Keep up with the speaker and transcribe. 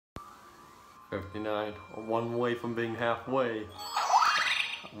59. One way from being halfway.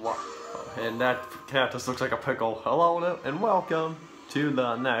 What? And that cactus looks like a pickle. Hello and welcome to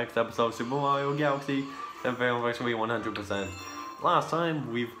the next episode of Super Mario Galaxy. And actually 100%. Last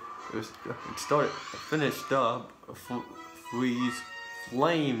time we finished up Freeze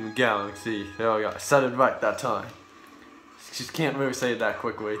Flame Galaxy. There we go. I said it right that time. Just can't really say it that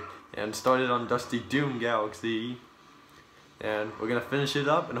quickly. And started on Dusty Doom Galaxy. And we're gonna finish it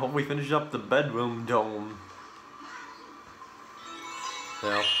up and hopefully finish up the bedroom dome.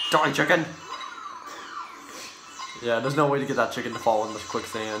 Now, die chicken! Yeah, there's no way to get that chicken to fall in this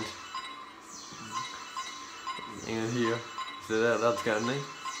quicksand. And here, see that's got me.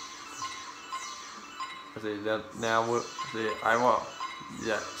 See that now we're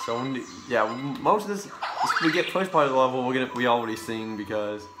yeah. So yeah, most of this we get first part of the level we already seen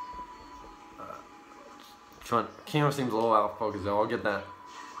because camera seems a little out of focus though. I'll get that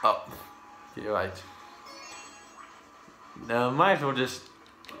up. You're right. Now might as well just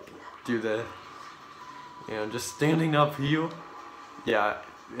do the just standing up here. Yeah,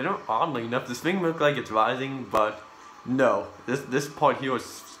 oddly enough this thing looks like it's rising, but no. This part here is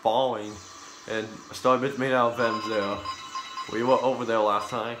falling and a star bit's made out of vents there. We were over there last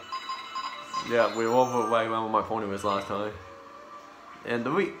time. Yeah, we were over right around where my pony was last time. And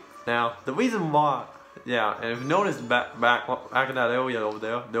the reason why, yeah, and if you notice back in that area over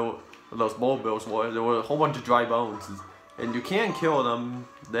there, were those bold bills there were a whole bunch of dry bones, and you can kill them.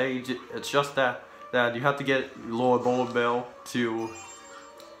 It's just that you have to get lower bold bill to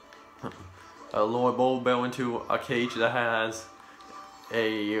into a cage that has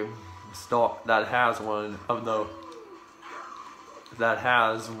a star that has one of those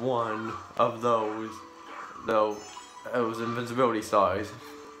invincibility stars.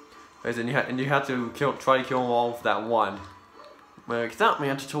 And you have to try to kill them all with that one. Well, it's not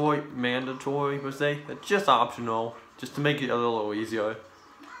mandatory per se. It's just optional, just to make it a little easier.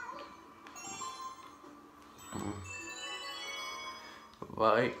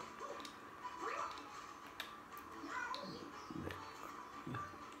 Right.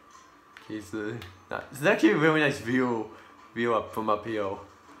 Okay, so it's actually a really nice view from up here.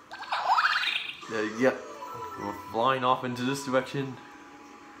 Yeah, we're flying off into this direction.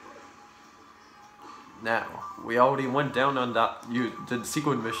 Now, we already went down on that, the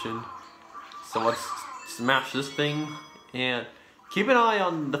secret mission, so let's smash this thing, and keep an eye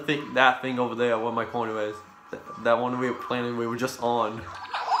on that thing over there where my corner is, that one we were just on.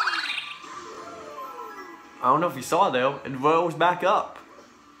 I don't know if you saw there, it rose back up.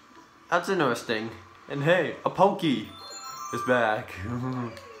 That's interesting. And hey, a Pokey is back.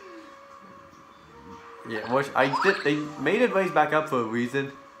 Yeah, which they made it raise back up for a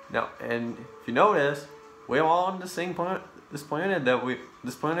reason. Now, and if you notice, we're all on the same planet. This planet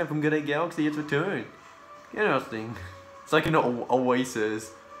from Good Day Galaxy, it's returned. Interesting. It's like an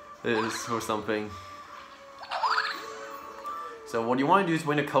oasis or something. So what you want to do is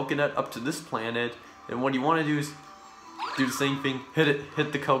bring a coconut up to this planet, and what you want to do is do the same thing.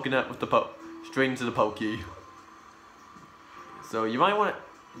 Hit the coconut with the straight into the Pokey. So you might want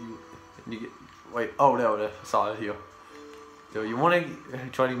to wait. Oh, there, I saw it here. So you want to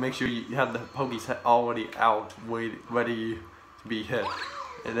try to make sure you have the Pokeys already out, ready to be hit,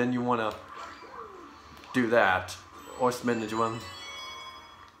 and then you want to do that, or spin into them,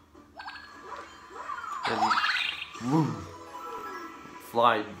 and woo,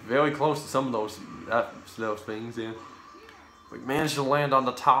 fly very close to some of those things. Yeah, we managed to land on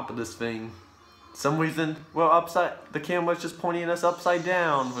the top of this thing. For some reason, the camera's just pointing us upside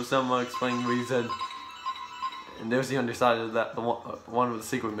down for some unexplained reason. And there's the underside of that, the one where the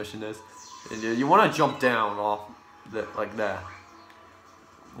secret mission is. And you want to jump down off like that.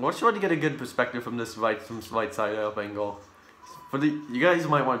 We'll try to get a good perspective from this right side up angle. You guys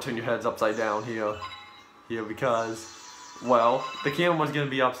might want to turn your heads upside down here because, well, the camera's gonna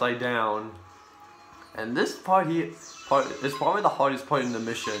be upside down. And this part is probably the hardest part in the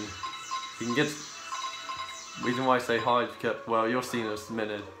mission. You can get. Reason why I say hard, because, well, you'll see in a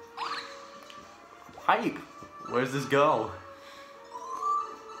minute. Pipe. Where's this go?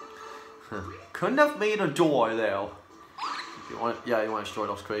 Couldn't have made a door there. You want to destroy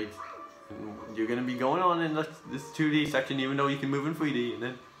those crates. And you're gonna be going on in this 2D section, even though you can move in 3D. And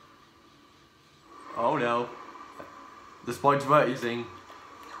then, oh no, this part's rising.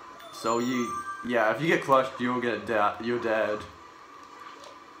 So if you get crushed, you're dead.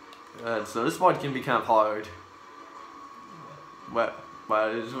 So this part can be kind of hard. But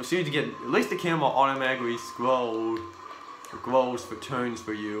as soon as you get, at least the camera automatically grows for turns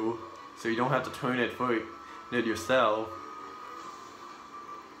for you, so you don't have to turn it for it yourself.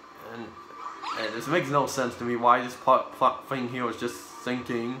 And And this makes no sense to me why this plot thing here is just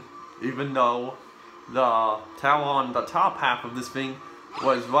sinking, even though the tower on the top half of this thing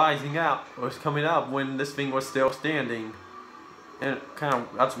was rising up, was coming up when this thing was still standing. And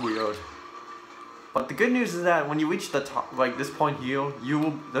that's weird. But the good news is that when you reach the top, like this point here,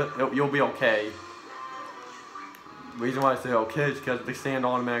 you'll be okay. The reason why I say okay is because the sand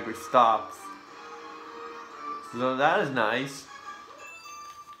automatically stops. So that is nice.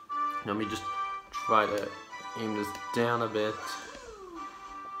 Let me just try to aim this down a bit.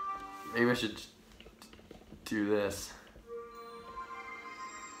 Maybe I should do this.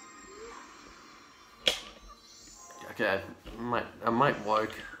 Okay, that might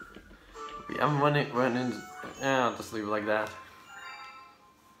work. We haven't run in. I'll just leave it like that.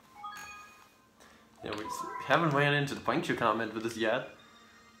 Yeah, we haven't ran into the puncture comment for this yet.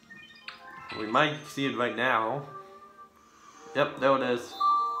 We might see it right now. Yep, there it is.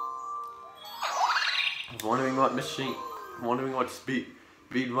 I was wondering what speed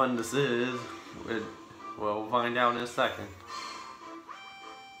run this is. We'll find out in a second.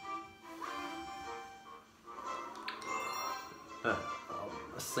 A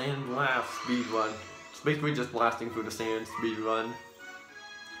sand blast speed run. It's basically just blasting through the sand speed run.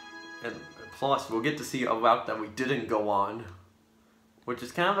 And plus, we'll get to see a route that we didn't go on, which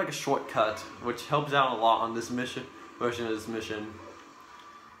is kind of like a shortcut, which helps out a lot on this version of this mission.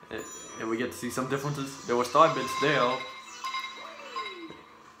 And we get to see some differences. There were star bits there.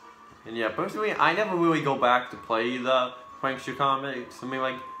 And yeah, personally, I never really go back to play the Puncture comics. I mean,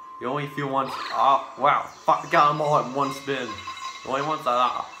 like, the only few ones. Oh, wow, got them all at one spin. The only ones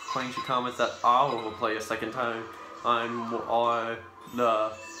that Puncture comics that I will play a second time are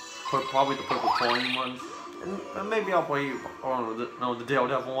probably the purple coin ones. And maybe I'll play the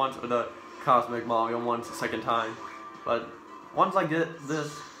Daredevil ones or the Cosmic Mario ones a second time. But ones like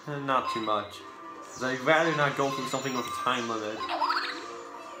this, not too much. Because I'd rather not go through something with a time limit.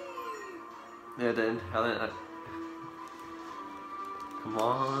 Yeah, then. Come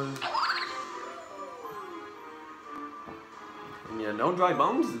on. And yeah, no dry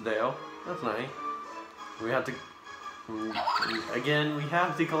bones there. That's nice. We have to. Again, we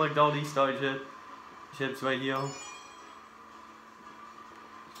have to collect all these star ships right here.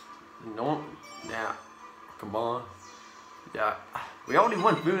 No. Yeah. Come on. Yeah. We already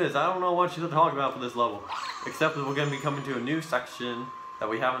went through this. I don't know what you're talking about for this level. Except that we're going to be coming to a new section that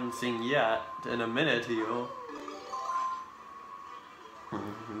we haven't seen yet in a minute here.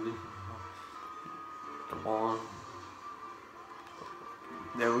 Come on.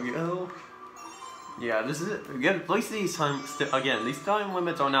 There we go. Yeah, this is it. Again, at least these time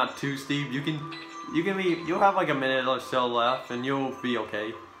limits are not too steep. You'll have like a minute or so left, and you'll be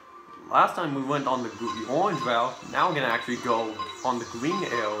okay. Last time we went on the orange route. Now we're gonna actually go on the green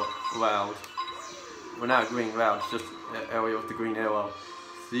arrow route. Well, not green route, it's just an area with the green arrow.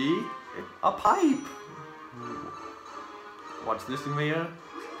 See? A pipe! What's this in here?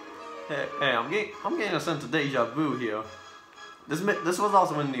 Hey, I'm getting a sense of deja vu here. This was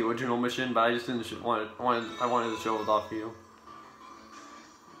also in the original mission, but I just didn't I wanted to show it off here.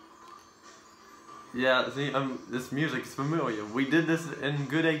 Yeah, see, this music is familiar. We did this in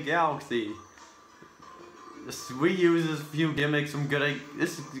Good Egg Galaxy. We uses a few gimmicks from Good Egg.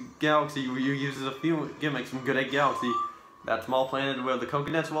 This galaxy uses a few gimmicks from Good Egg Galaxy. That small planet where the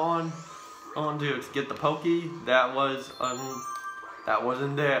coconuts were on to get the Pokey. That was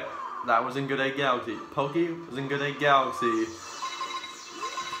in there. That was in Good Egg Galaxy. Pokey was in Good Egg Galaxy.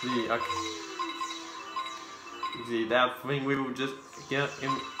 See that thing we would just get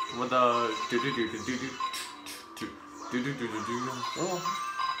in with the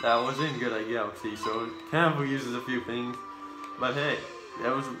that was in Good Egg Galaxy, so it kind of uses a few things. But hey,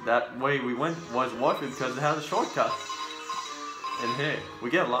 that way we went was worth it because it has a shortcut. And hey, we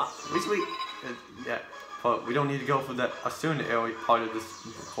get a lot. At least yeah. But we don't need to go for that certain area part of this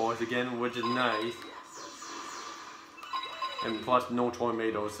course again, which is nice. And plus no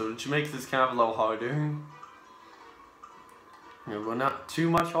tornadoes, so it makes this kind of a little harder. Yeah, well, not too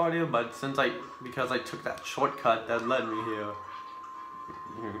much harder, but because I took that shortcut that led me here.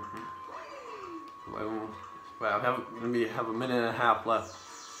 Well, we have a minute and a half left.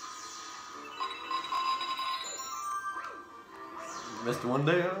 Missed one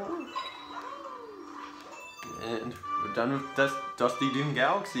there. And we're done with this Dusty Doom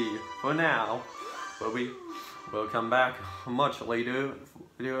Galaxy for now. But we'll come back much later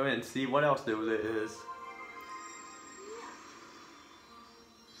and see what else there is.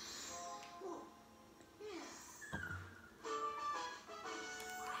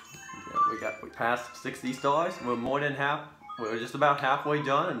 Yeah, we passed 60 stars. We're just about halfway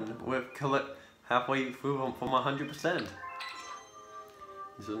done with halfway through from 100%.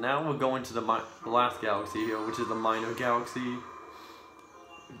 So now we're going to the last galaxy here, which is the Minor Galaxy.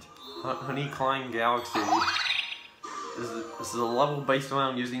 Honey Climb Galaxy. This is a level based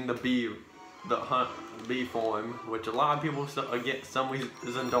around using the bee form, which a lot of people some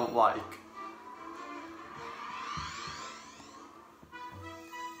reason don't like.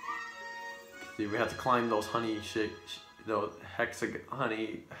 See, we have to climb those those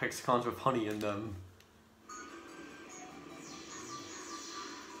hexagons with honey in them.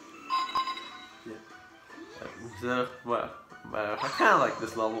 Yeah. So, well, I kind of like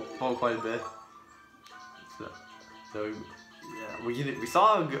this level quite a bit. So yeah, we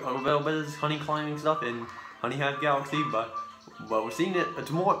saw a little bit of this honey climbing stuff in Honey Hive Galaxy, but we're seeing it.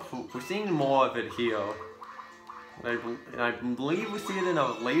 We're seeing more of it here. And I believe we see it in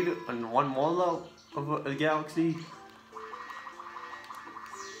one more level of a galaxy.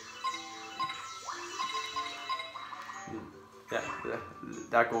 Yeah,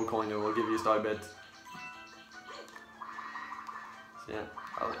 that gold coin will give you star bits. So, yeah.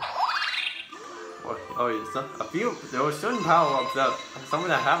 Oh yeah, there were certain power-ups that some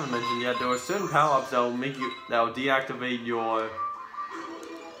that I haven't mentioned yet. There were certain power-ups that will deactivate your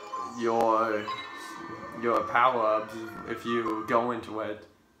power-ups if you go into it,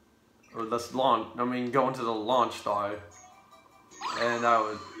 or go into the launch star, and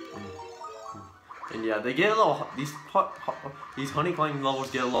yeah, they get a little these honey climbing levels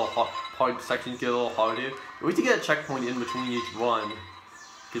get a little hard. Sections get a little harder. We need to get a checkpoint in between each one.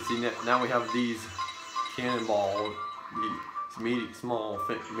 Cause see, now we have these cannonball, small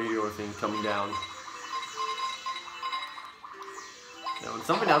meteor things coming down. Now, and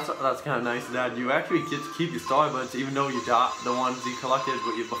something else that's kind of nice is that you actually get to keep your star buds even though you die, the ones you collected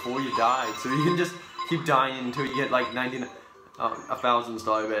before you died. So you can just keep dying until you get like 1,000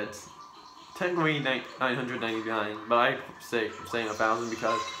 star bits. Technically 999, but I'm saying 1,000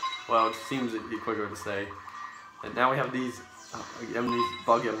 because, well, it seems quicker to say. And now we have these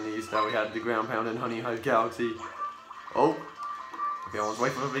bug enemies that we had the ground pound in Honey Hive Galaxy. Oh, okay, let's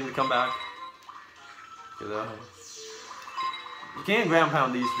wait for everything to come back. You can't ground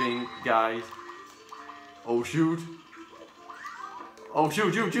pound these guys. Oh shoot! Oh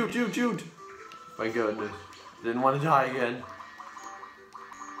shoot! My goodness, didn't want to die again.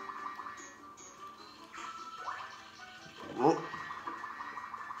 Whoa.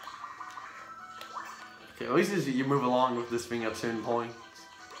 Okay, at least you move along with this thing at certain points.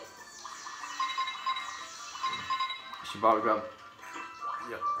 Should probably grab.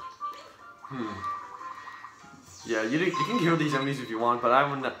 Yeah. Yeah, you can kill these enemies if you want, but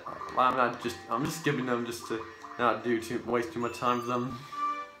I'm just skipping them just to not waste too much time with them.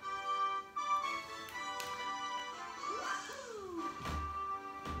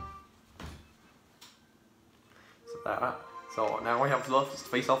 So now we have to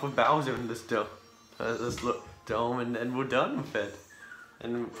face off with Bowser in this dome, and we're done with it.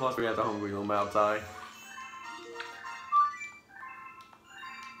 And plus we have the hungry room outside.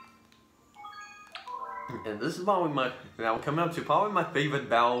 And this is probably now we're coming up to probably my favorite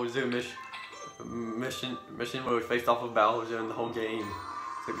Bowser mission where we faced off with Bowser in the whole game.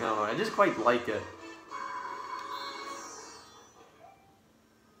 So I just quite like it.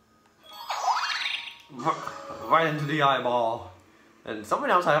 Right into the eyeball. And something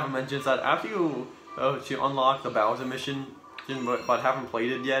else I haven't mentioned is that after you unlock the Bowser mission, but haven't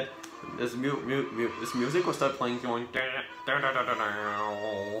played it yet, this music will start playing, going.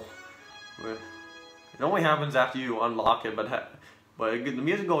 It only happens after you unlock it, but the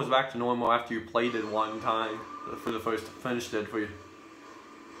music goes back to normal after you played it one time for the first finished it for you.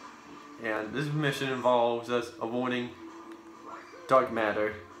 And this mission involves us avoiding dark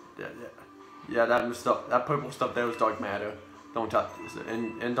matter. Yeah, that purple stuff there is dark matter. Don't touch it,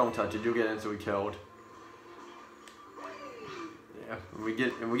 and don't touch it. You'll get instantly killed. Yeah,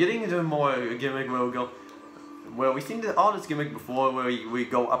 we're getting into more gimmick where we go. Well, we've seen all this gimmick before, where we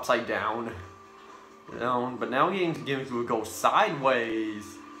go upside down. But now we're getting to gimmicks where we go sideways.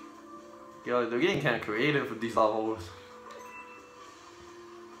 They're getting kind of creative with these levels.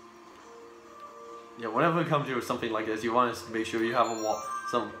 Yeah, whenever it comes to something like this, you want to make sure you have a wall,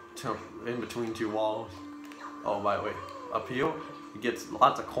 in between two walls. Oh, by the way, up here, you get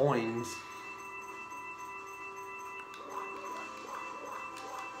lots of coins.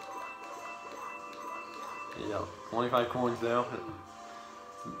 Yeah, 25 coins there.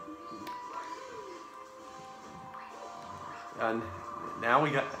 And now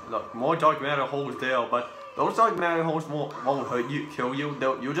we got more dark matter holes there, but those dark matter holes won't hurt you, kill you.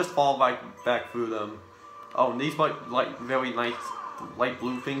 You'll just fall back through them. Oh, and these like very nice light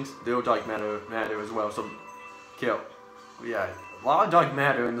blue things, they're dark matter as well. So, kill. Yeah, a lot of dark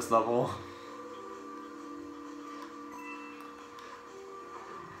matter in this level.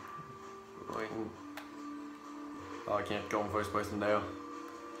 Oh, I can't go in first person there.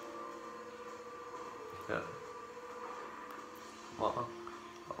 Yeah. Well,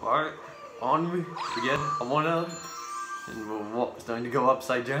 alright, on we again. I wanna, and we're starting to go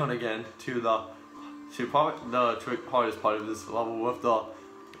upside down again to probably the hardest part of this level with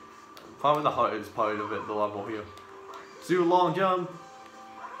probably the hardest part of it, the level here. Do a long jump.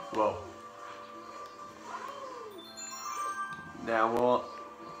 Whoa. Now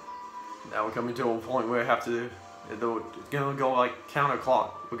we're coming to a point where I have to. It's gonna go like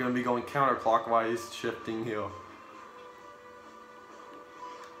counterclock. We're gonna be going counterclockwise, shifting here.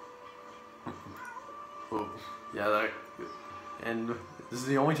 Oh, yeah, and this is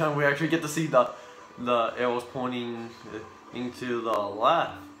the only time we actually get to see the arrows pointing into the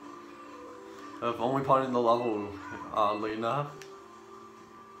left. Of only part in the level, oddly enough.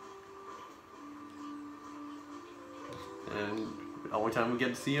 And the only time we get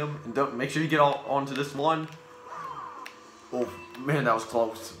to see them. And don't make sure you get onto this one. Oh man, that was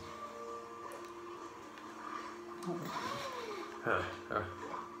close.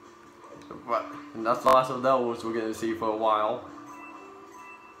 But and that's the last of those we're gonna see for a while.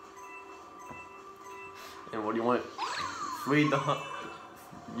 And what do you want?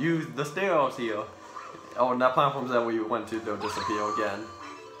 Use the stairs here. Oh, and that platform that we went to, they'll disappear again.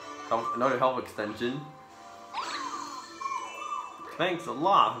 Another health extension. Thanks a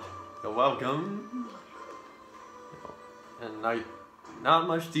lot. You're welcome. And not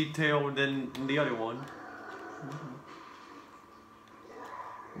much detail than in the other one.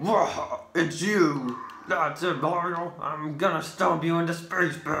 It's you! That's it, Mario! I'm gonna stomp you into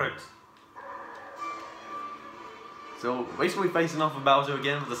space bits! So, basically facing off with Bowser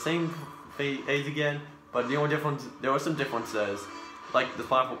again with the same phase again, but the only difference, there are some differences. Like the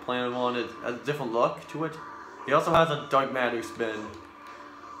Final Planet one, it has a different look to it. He also has a dark matter spin.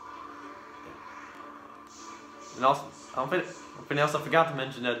 And also, something else I forgot to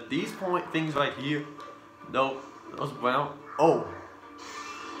mention that these things right here, those brown, those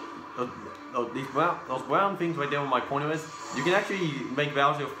brown things right there where my pointer is, you can actually make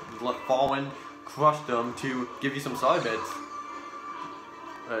Bowser fall in, crush them to give you some side bits.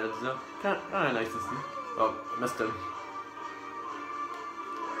 It's kind of nice to see. Oh, I missed him.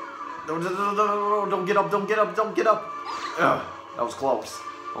 Don't get up, don't get up, don't get up! Ugh, that was close.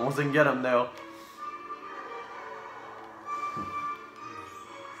 Almost didn't get him though.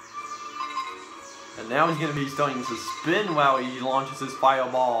 And now he's going to be starting to spin while he launches his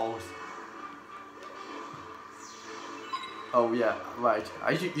fireballs. Oh yeah, right.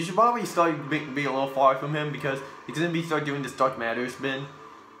 You should probably start be a little far from him because he's going to start doing this dark matter spin.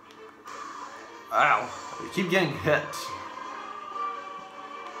 Ow, I keep getting hit.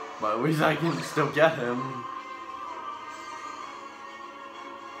 But at least I can still get him.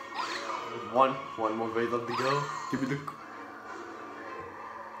 One more phase left to go. Give me the...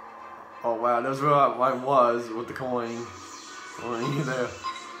 Oh wow, that's where I was with the coin. There.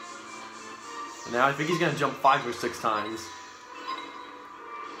 And now I think he's gonna jump 5 or 6 times.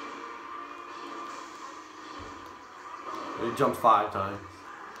 He jumped 5 times.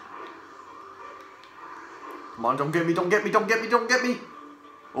 Come on, don't get me, don't get me, don't get me, don't get me!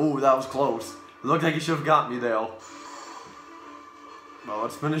 Oh, that was close. It looked like he should have got me there. Well,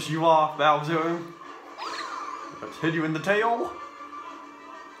 let's finish you off, Bowser. Let's hit you in the tail.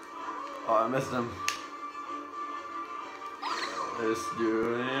 Oh, I missed him. Let's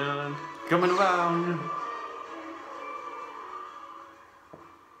do it. Coming around.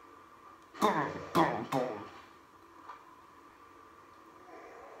 Boom, boom, boom.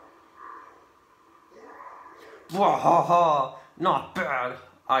 Wahaha, not bad.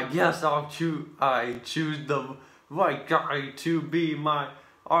 I guess I choose the right guy to be my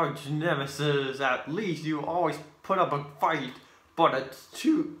arch nemesis. At least you always put up a fight, but it's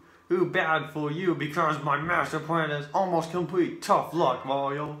too bad for you because my master plan is almost complete. Tough luck,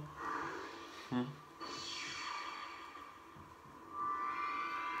 Mario.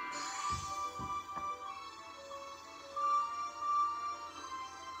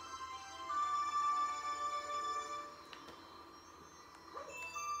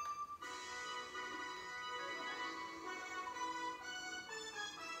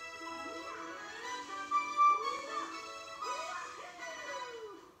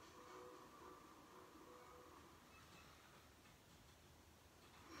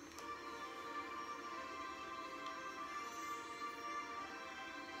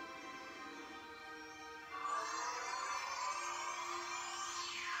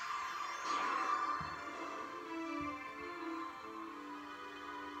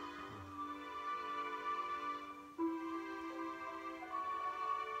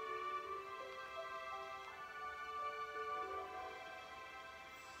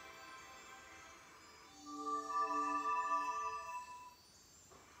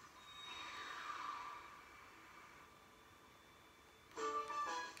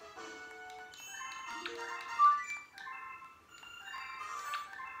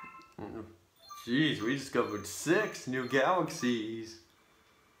 Jeez, we discovered 6 new galaxies.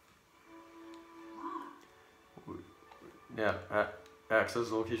 Yeah,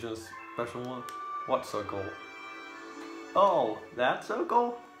 access location special one. What circle? Oh, that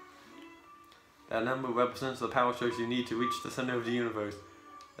circle? That number represents the power source you need to reach the center of the universe.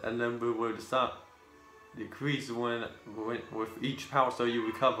 That number will decrease with each power source you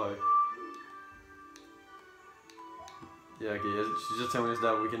recover. Yeah, okay, she's just telling us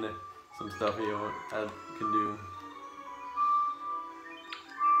that we can some stuff here I can do.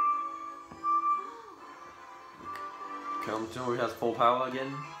 Come to has full power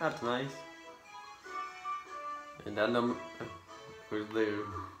again. That's nice. And that number was there.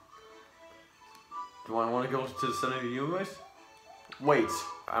 Do I want to go to the center of the universe? Wait,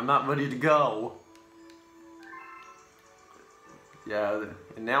 I'm not ready to go. Yeah,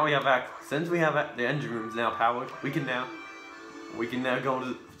 and now we have since we have the engine rooms now powered, we can now go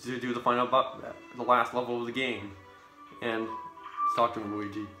to do the last level of the game, and talk to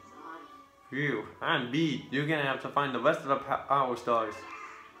Luigi. Phew, I'm beat. You're gonna have to find the rest of the power stars.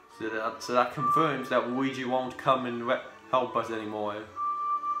 So that confirms that Luigi won't come and help us anymore.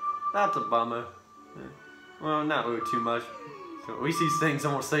 That's a bummer. Well, not really too much. So at least he's staying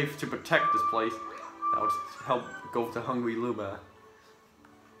somewhere safe to protect this place. That would help go to Hungry Luma.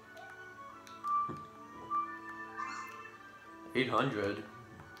 800.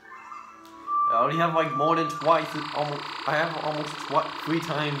 I already have like more than twice. I have almost 3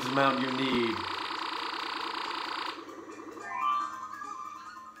 times the amount you need.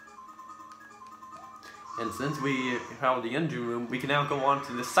 And since we have the engine room, we can now go on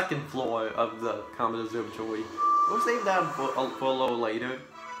to the 2nd floor of the Comet Observatory. We'll save that for a little later.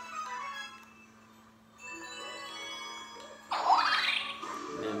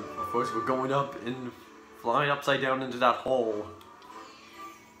 And of course, we're going up and flying upside down into that hole.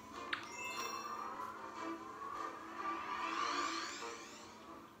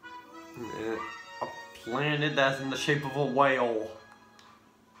 A planet that's in the shape of a whale.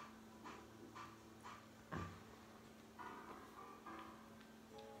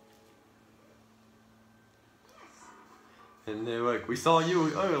 And they're like, we saw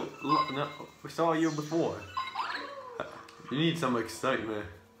you. Oh, no, we saw you before. You need some excitement.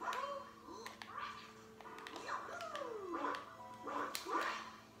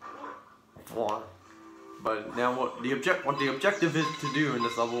 But now what the objective is to do in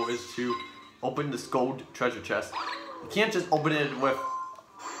this level is to open this gold treasure chest. You can't just open it with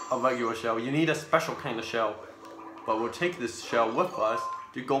a regular shell. You need a special kind of shell. But we'll take this shell with us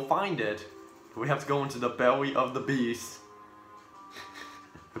to go find it. We have to go into the belly of the beast.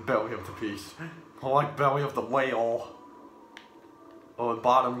 The belly of the beast. I like belly of the whale. Or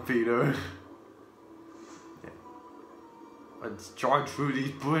bottom feeder. Yeah. Let's charge through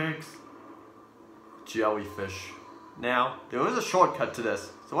these bricks. Jellyfish. Now, there is a shortcut to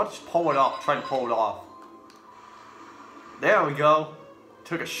this, so let's pull it off, try to pull it off. There we go.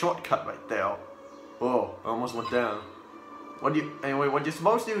 Took a shortcut right there. Oh, I almost went down. What you're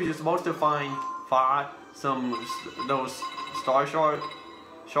supposed to do is you're supposed to find those star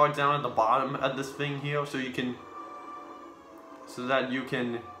shards down at the bottom of this thing here, so that you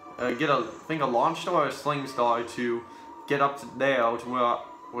can get a launch star or a sling star to get up to there to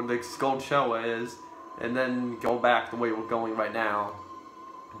where the gold shell is, and then go back the way we're going right now.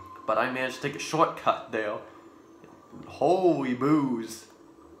 But I managed to take a shortcut there. Holy booze.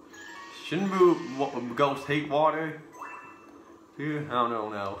 Shouldn't ghosts hate water? I don't know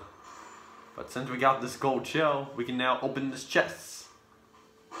now. But since we got this gold shell, we can now open this chest.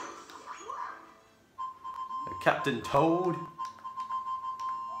 Captain Toad?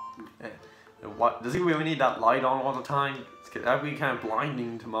 What, does he really need that light on all the time? That'd be kind of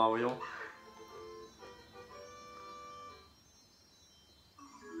blinding to Mario.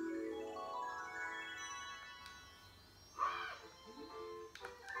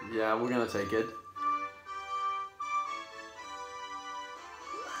 Yeah, we're gonna take it.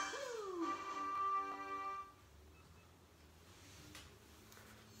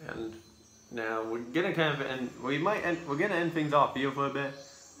 And now we're gonna we're gonna end things off here for a bit.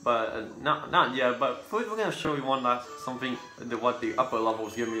 But not yet. But first, we're gonna show you what the upper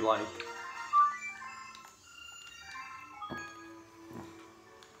levels give me like.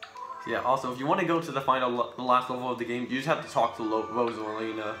 Yeah. Also, if you want to go to the last level of the game, you just have to talk to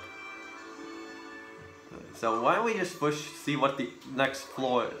Rosalina. So why don't we just see what the next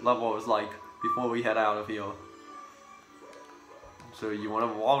floor level is like before we head out of here. So you want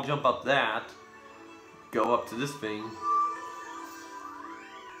to wall jump up that, go up to this thing.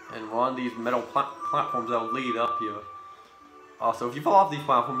 And we're on these metal platforms that'll lead up here. Also, if you fall off these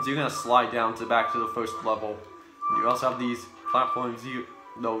platforms, you're gonna slide down to back to the first level. You also have these platforms here,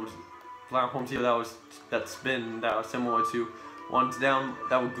 those platforms here that spin, that are similar to ones down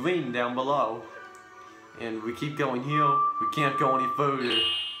that were green down below. And we keep going here. We can't go any further.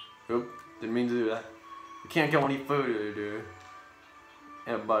 Oop, didn't mean to do that. We can't go any further, dude.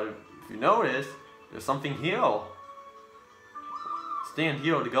 But if you notice, there's something here. Stand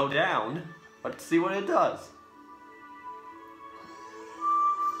here to go down. Let's see what it does.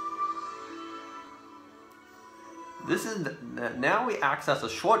 This is now we access a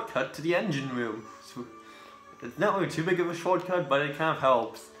shortcut to the engine room. So it's not really too big of a shortcut, but it kind of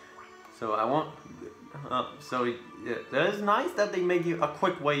helps. So I want. Yeah, that is nice that they make you a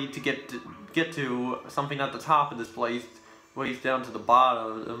quick way to get to something at the top of this place, ways down to the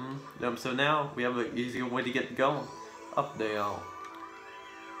bottom. So now we have an easier way to get going up there.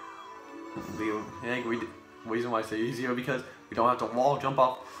 The reason why I say easier because we don't have to wall jump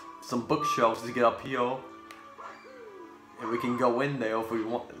off some bookshelves to get up here. And we can go in there if we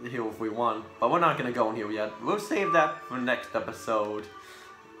want. But we're not gonna go in here yet. We'll save that for next episode.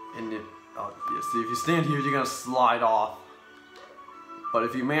 And see, if you stand here, you're gonna slide off. But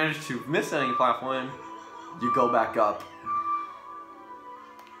if you manage to miss any platform, you go back up.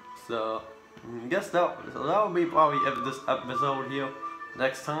 So I guess that will be probably this episode here.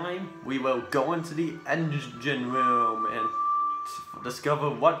 Next time, we will go into the engine room and discover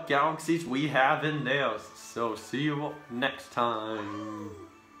what galaxies we have in there. So see you next time.